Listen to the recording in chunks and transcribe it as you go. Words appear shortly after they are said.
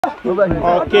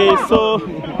Okay, so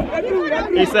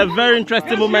it's a very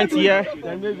interesting moment here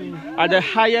at the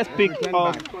highest peak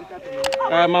of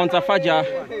Mount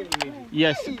Afadjato.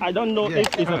 Yes, I don't know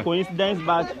if it's a coincidence,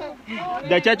 but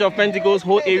the Church of Pentecost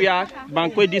whole area,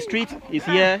 Banquet District, is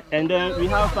here, and then we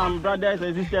have some brothers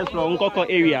and sisters from Nkoko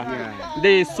area.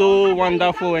 This is so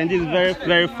wonderful, and this is very,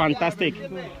 very fantastic.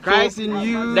 Christ in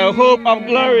you, the hope of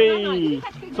glory.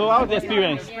 So how's the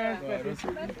experience?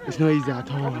 It's not easy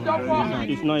at all.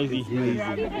 It's not easy.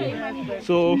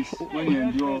 So when you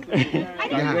enjoy,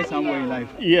 get somewhere in life.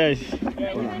 Yes.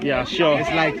 Yeah, sure. It's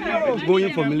like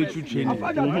going for military training.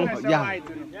 Yeah.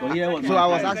 So I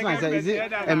was asking myself, is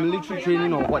it a military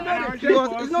training or what?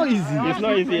 Because it's not easy. It's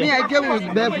not easy. Me, I came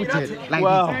with barefooted. Like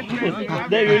wow.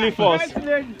 They really force.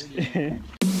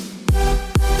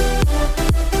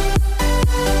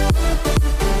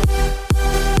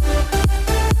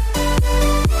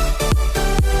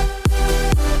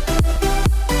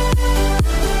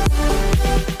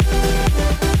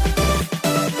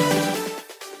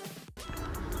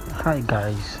 Hi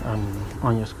guys, I'm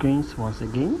on your screens once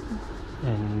again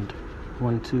and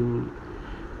want to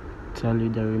tell you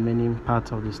the remaining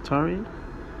part of the story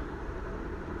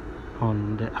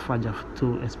on the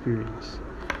Afadjato experience.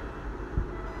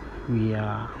 We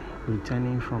are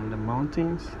returning from the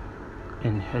mountains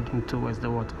and heading towards the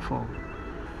waterfall,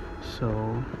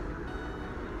 so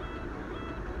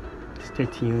stay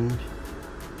tuned,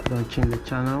 don't change the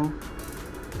channel,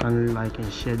 and like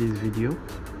and share this video,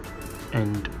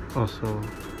 and also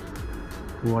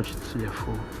watch it to the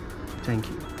full. Thank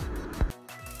you.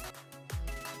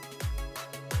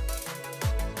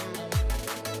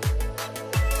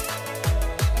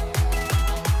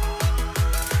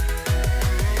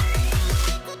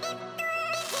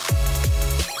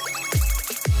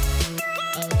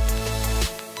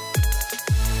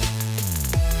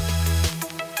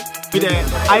 With the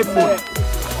iPhone.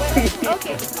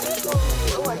 Okay.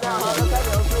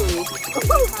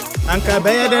 Anka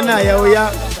better than I am.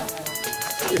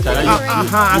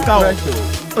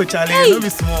 Oh, Charlie, hey. Don't be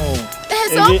small.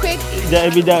 That's so quick.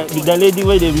 The lady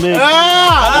where they make.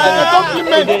 The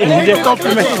compliment. The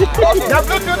compliment. The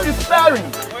Bluetooth is sparing.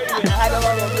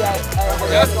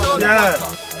 Yeah.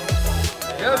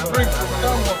 Yes, bring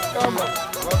come on.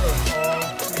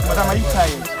 Madam, are you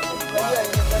tired?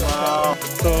 Wow.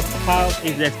 So, how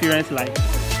is the experience like?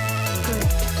 Good.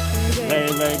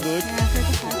 Very, very good.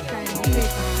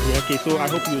 Yeah, okay, so I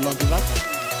hope you will not give up,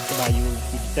 so that you will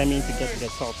be determined to get to the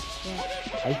top.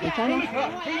 Yeah. Are you from China?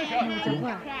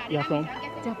 No, You are from?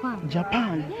 Japan.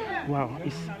 Japan. Wow,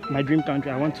 it's my dream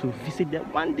country. I want to visit there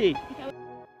one day.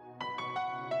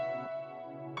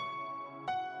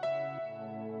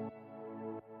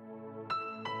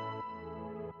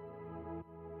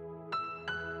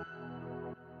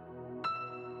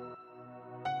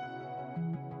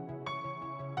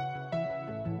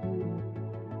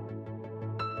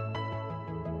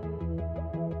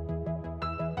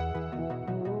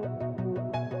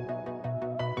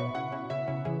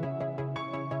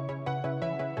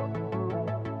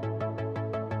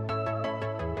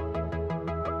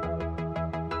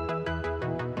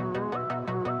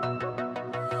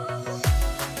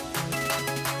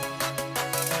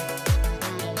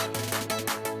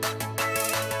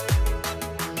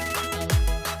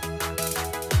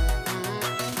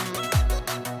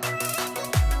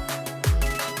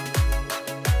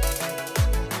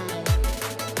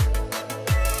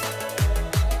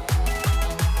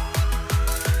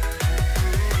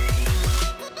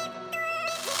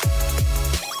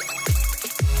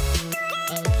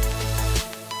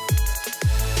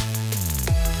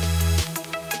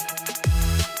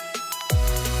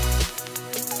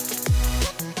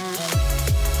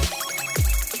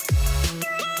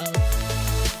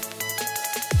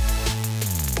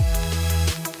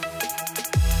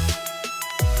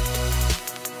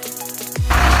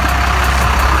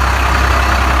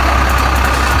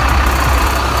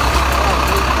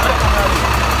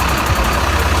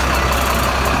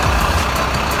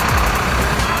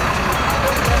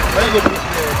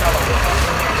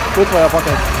 Put for your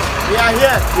pocket. We are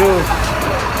here.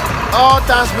 All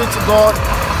thanks be to God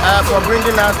for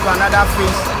bringing us to another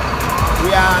phase.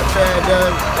 We are at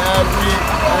the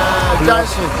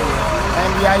junction, and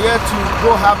we are here to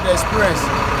go have the experience.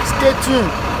 Stay tuned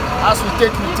as we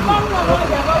take you through.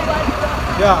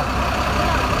 Yeah,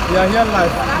 we are here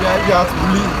live. We are here at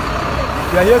Wli.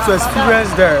 We are here to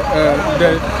experience the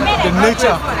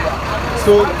nature.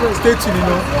 So stay tuned, you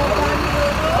know.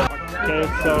 Okay,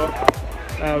 so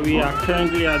we are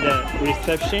currently at the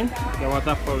reception, the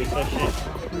waterfall reception,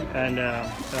 and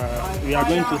we are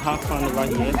going to have fun over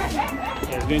here.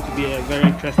 It's going to be a very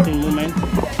interesting moment.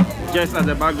 just at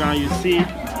the background, you see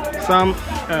some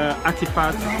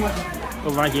artifacts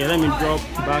over here. Let me drop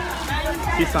back.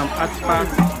 See some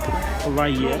artifacts over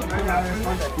here.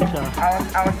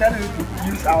 I was telling you to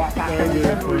use our package.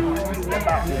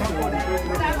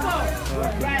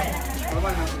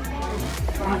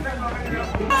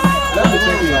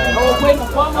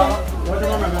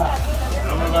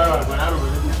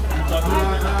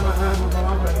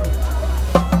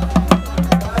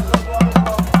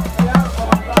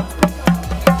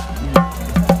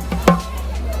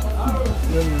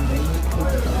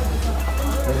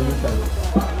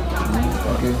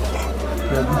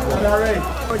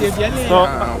 So,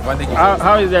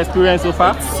 how is the experience so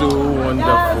far? So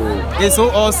wonderful. It's so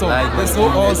awesome. It's so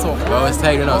awesome. I was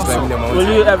tired when I was climbing the mountain.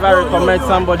 Will you ever recommend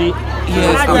somebody?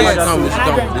 Yes, they should come. They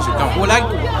should come. Would like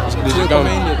They should come.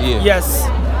 Yeah. yes.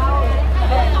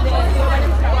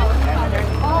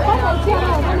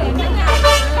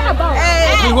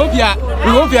 We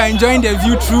hope you are enjoying the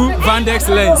view through Vandek's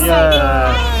lens.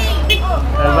 Yeah,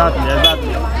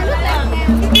 exactly.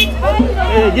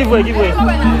 Hey, give way. Give way.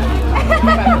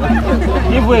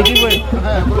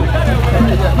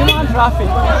 Human traffic.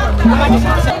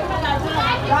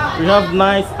 We have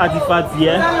nice artifacts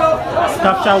here.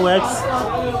 Sculpture works.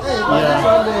 Yeah.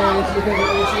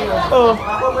 Oh,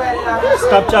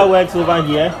 sculpture works over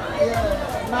here.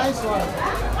 Nice one.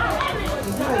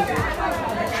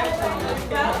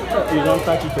 You don't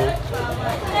touch it all.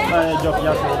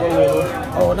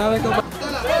 Oh, now I go back.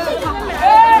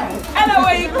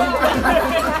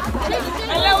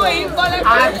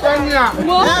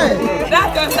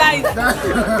 That's your size.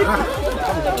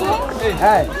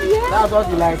 Hey, that's what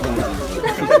you like.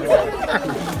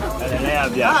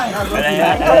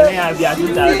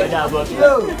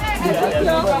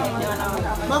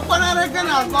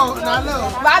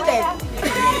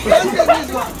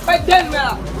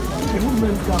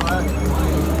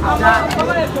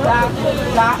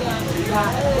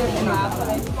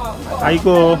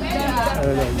 Aiko.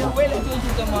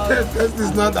 This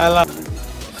is not allowed.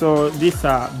 So these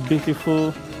are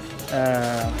beautiful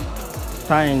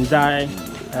tie and dye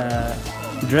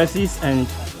dresses, and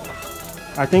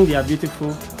I think they are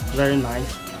beautiful, very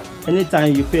nice.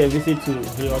 Anytime you pay a visit to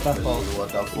the waterfall,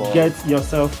 get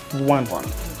yourself one.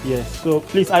 Yes. So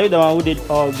please, are you the one who did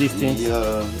all these things?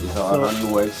 Yeah, it's our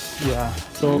handy works. Yeah.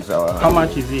 So how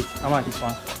much is it? How much is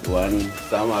one?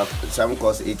 Some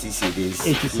cost 80 cedis,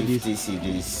 80 cedis. 50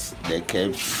 cedis, the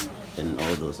caps and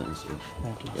all those things. So,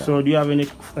 okay. Yeah. So do you have any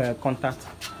contact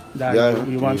that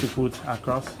you want to put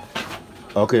across?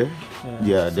 Okay.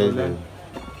 Yeah, so then,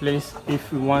 please,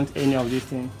 if you want any of these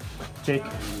things, check.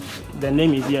 The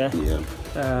name is here.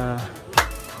 Yeah.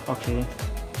 Okay.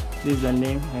 This is the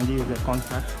name and this is the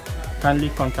contact. Kindly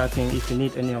contact him if you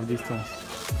need any of these things.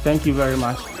 Thank you very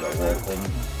much.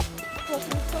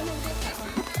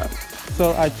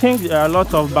 So I think there are a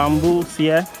lot of bamboos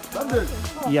here.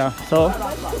 Yeah, so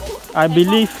I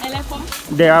believe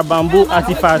there are bamboo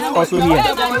artifacts also here.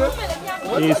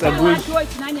 There is a bridge.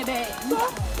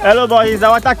 Hello boys, is the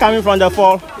water coming from the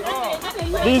fall?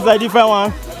 This is a different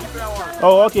one.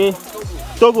 Oh, okay.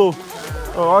 Togo.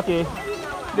 Oh, okay.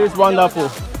 This is wonderful.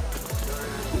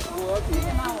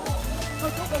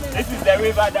 This is the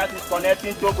river that is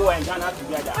connecting Togo and Ghana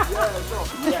together.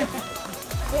 Yes.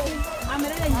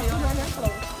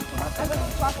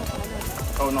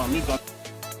 Oh no, miss on.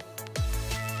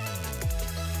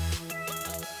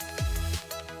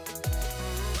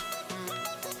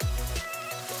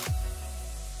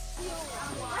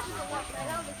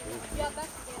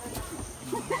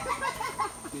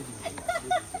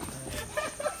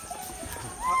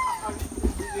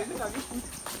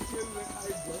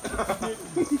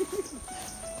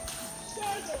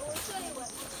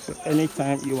 So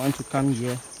anytime you want to come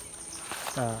here,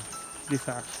 these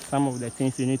are some of the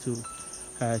things you need to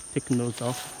take note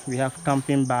of. We have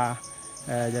camping bar,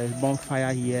 there's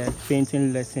bonfire here,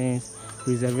 painting lessons,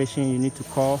 reservation you need to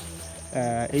call,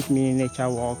 8-minute nature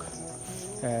walk,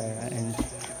 and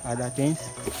other things.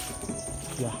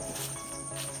 Yeah.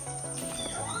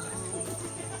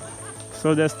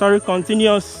 So the story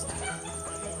continues.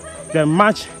 The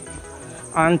much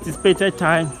anticipated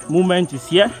moment is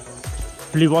here.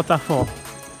 Wli Waterfall.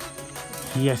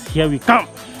 Yes, here we come.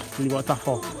 Wli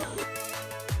Waterfall.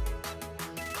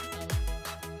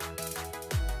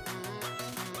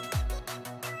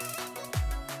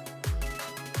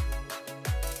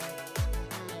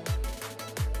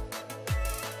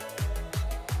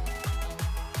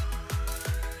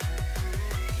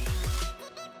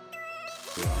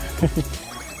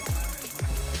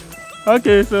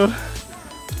 Okay, so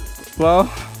well,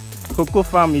 cocoa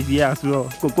farm is here as well,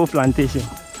 cocoa plantation.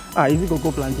 Ah, is it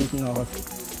cocoa plantation or what?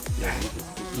 Yeah,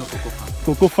 no cocoa farm.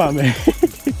 Cocoa farm. Eh?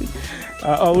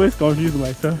 I always confuse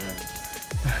myself.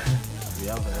 We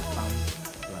have a palm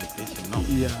plantation now.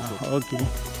 Yeah, okay.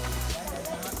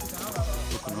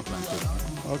 Coconut plantation.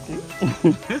 Okay.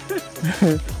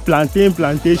 Plantain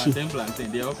plantation.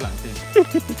 Plantain, they are all plantain.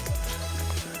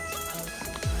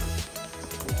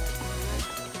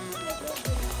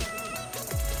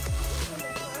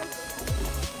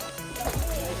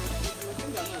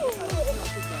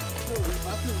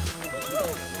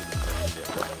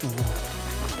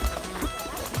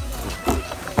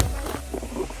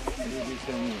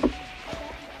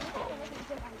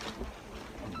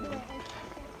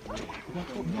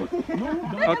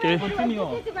 Okay.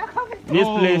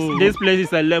 This place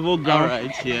is a level ground.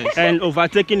 Alright, yes. And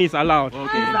overtaking is allowed.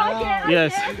 Okay.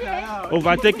 Yes.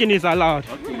 Overtaking is allowed.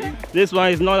 Okay. This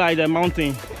one is not like the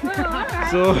mountain.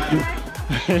 So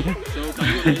So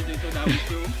can you edit it so that we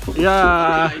show?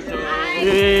 yeah.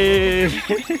 Yeah.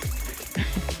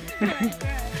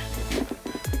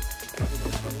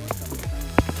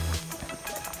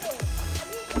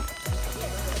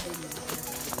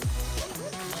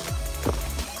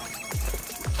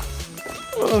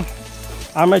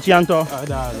 Ames Yanto.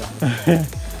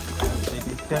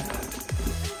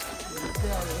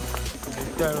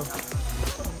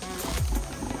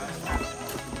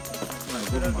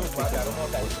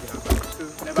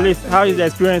 Please, how is the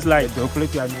experience like?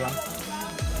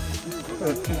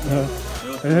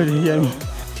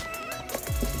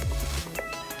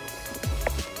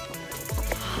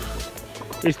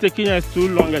 It's taking us too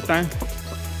long a time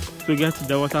to get to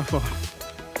the waterfall.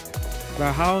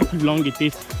 But how long it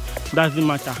is doesn't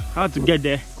matter. How to get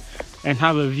there and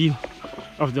have a view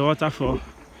of the waterfall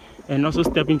and also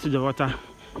step into the water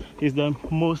is the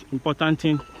most important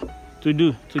thing to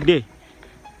do today.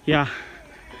 Yeah.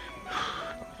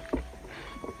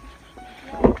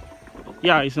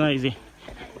 Yeah, it's not easy.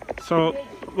 So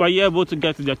were you able to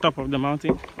get to the top of the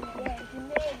mountain?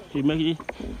 You make it.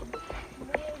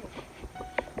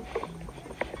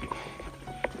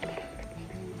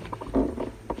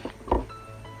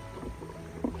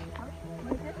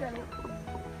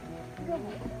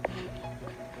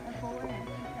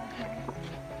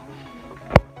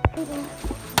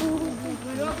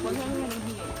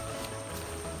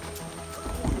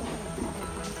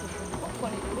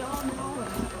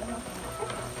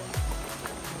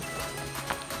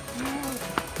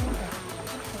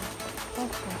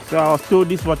 So I was told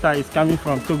this water is coming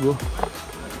from Togo.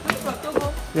 From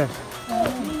Togo? Yes.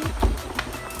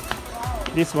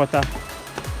 This water,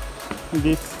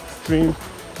 this stream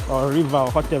or river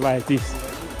or whatever it is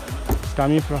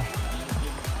coming from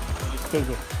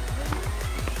Togo.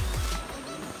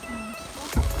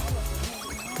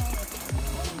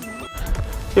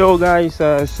 Yo guys,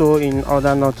 so in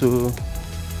order not to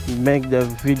make the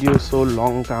video so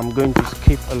long, I'm going to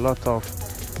skip a lot of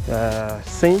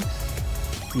scenes.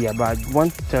 Yeah, but I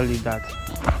want to tell you that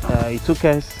it took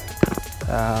us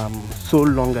so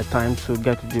long a time to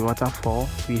get to the waterfall.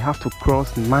 We have to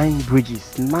cross 9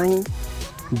 bridges. 9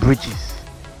 bridges.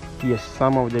 Yes,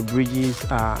 some of the bridges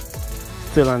are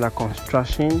still under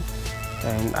construction,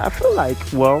 and I feel like,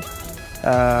 well,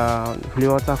 Wli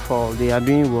Waterfall, they are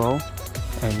doing well,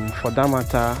 and for that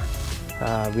matter,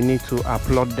 we need to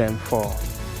applaud them for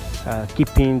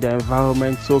keeping the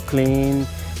environment so clean.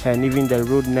 And even the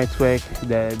road network,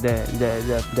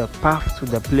 the path to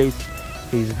the place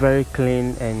is very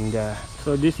clean, and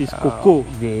so this is cocoa.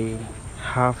 They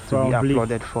have to be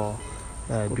applauded for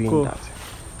doing that.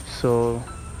 So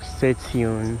stay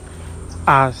tuned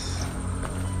as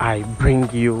I bring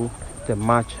you the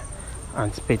much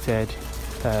anticipated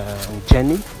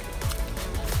journey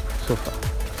so far.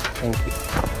 Thank you.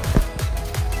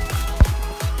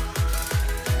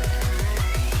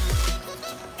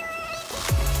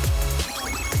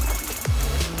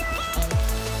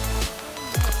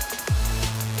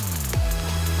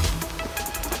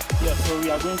 So we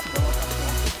are going to the waterfall.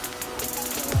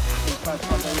 In fact,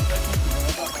 on the reception to the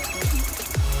waterfall,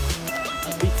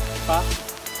 a bit far.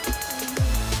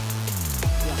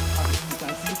 Yeah, as you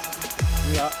can see,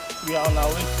 we are on our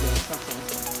way to the reception.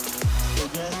 So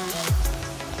just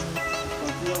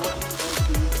continue watching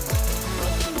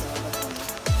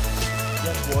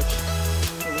just watch.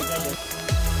 So we get there.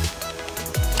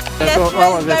 Yes,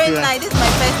 it's very nice. This is my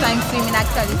first time swimming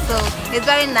actually, so it's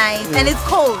very nice, and it's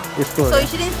cold. It's cold. So you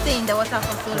shouldn't stay in the water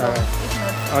for so long. If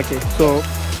not. Okay, so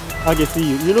okay,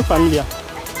 see you. You look familiar.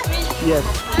 Yes.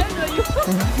 I don't know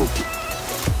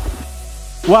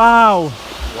you. Wow.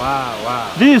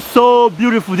 Wow. This is so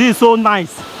beautiful. This is so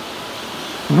nice.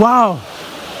 Wow.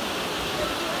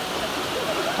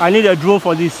 I need a drone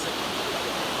for this.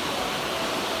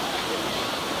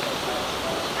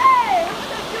 Hey,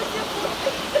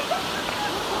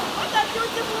 what a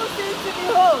beautiful thing to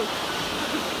behold.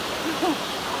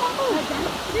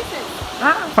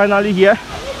 Finally here,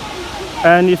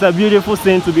 and it's a beautiful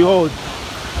thing to behold.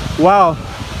 Wow,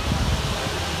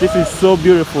 this is so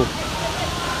beautiful. Look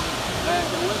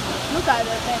at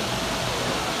the thing.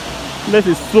 This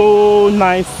is so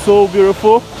nice, so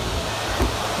beautiful.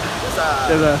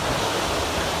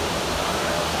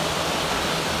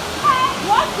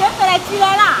 What's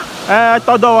the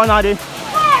todo one adi.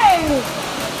 Hey!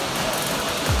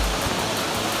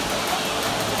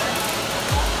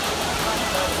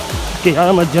 Okay,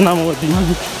 I'm a general with the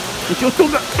music. It's your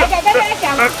sugar.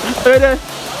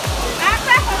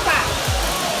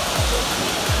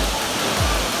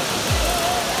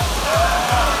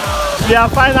 We are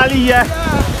finally here.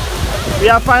 We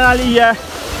are finally here.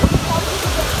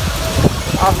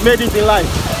 I've made it in life.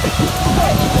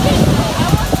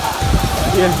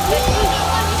 Yeah.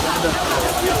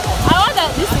 I want that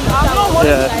this thing. I'm not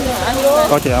holding it.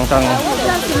 Yeah. Okay, I'm coming. I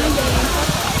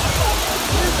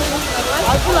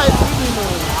feel like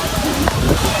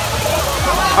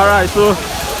Alright, so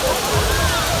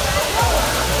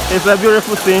it's a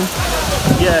beautiful thing.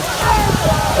 Yeah.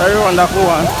 Very wonderful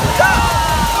one.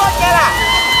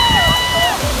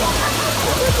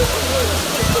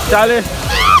 Charlie.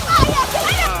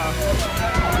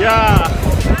 Yeah.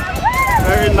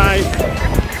 Very nice.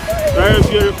 Very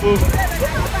beautiful.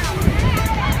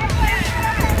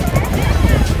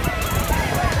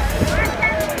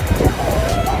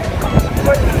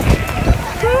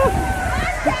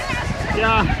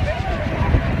 Yeah.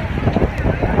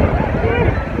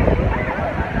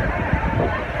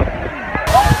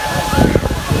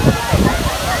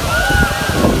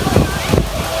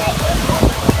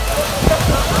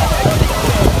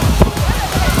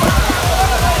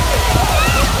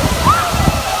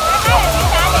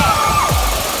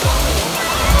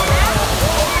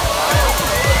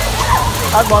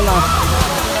 I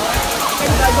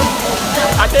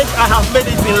think I have made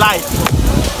it in life.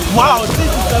 Wow, this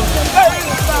is a very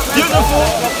beautiful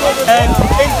and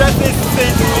interesting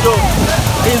thing to do.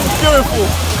 It's beautiful.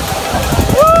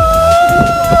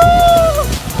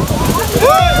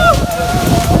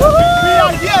 we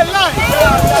are here live.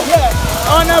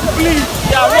 Honestly,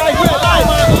 Yeah, we are here live.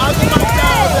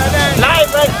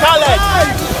 Live and colored.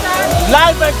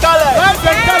 Live and colored. live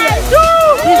and colored.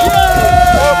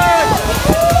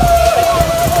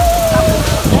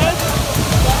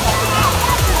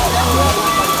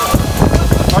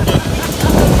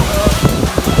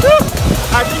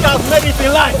 I think I've made it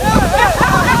in life. I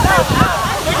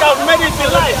think I've made it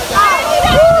in life.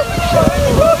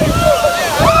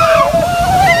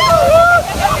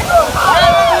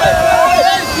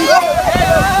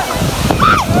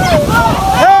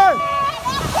 Hey,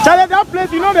 Charlie, that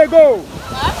place you know they go.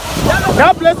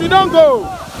 That place you don't go.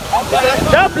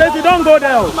 That place you don't go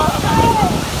there.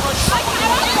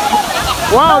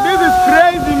 Wow, this is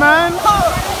crazy, man.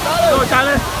 So,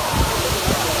 Charlie.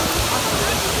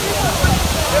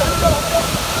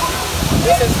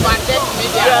 This is Vandek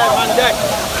media. Yeah, Vandek.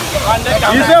 Vandek.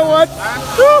 You say what?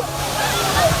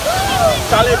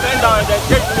 Charlie, bend down and then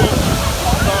take me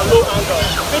from low angle.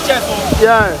 Pictures.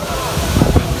 Yeah.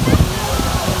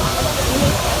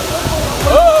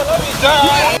 Oh, let me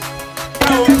die.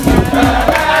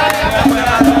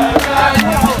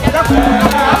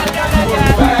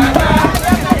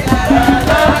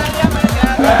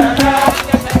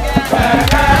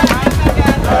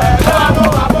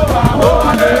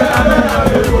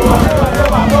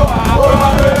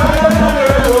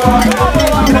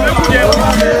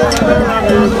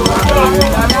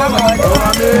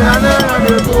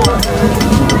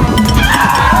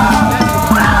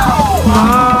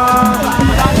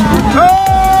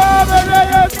 Oh!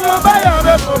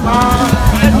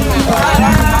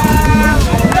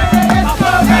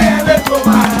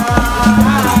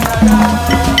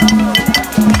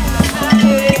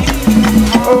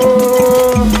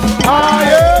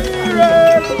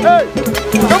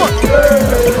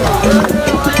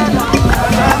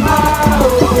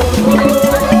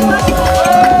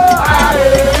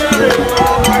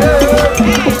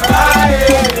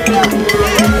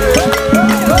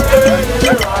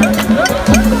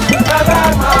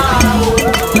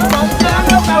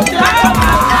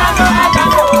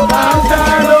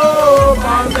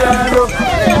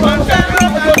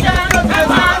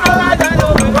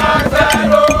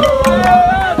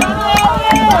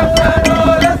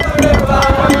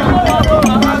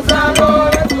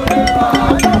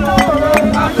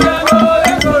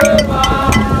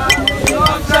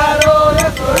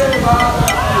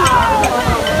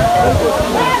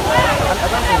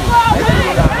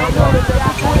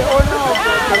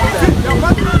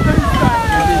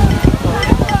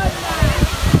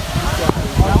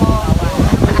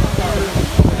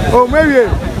 maybe.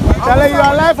 Charlie, you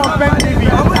are live on Pen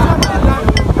TV.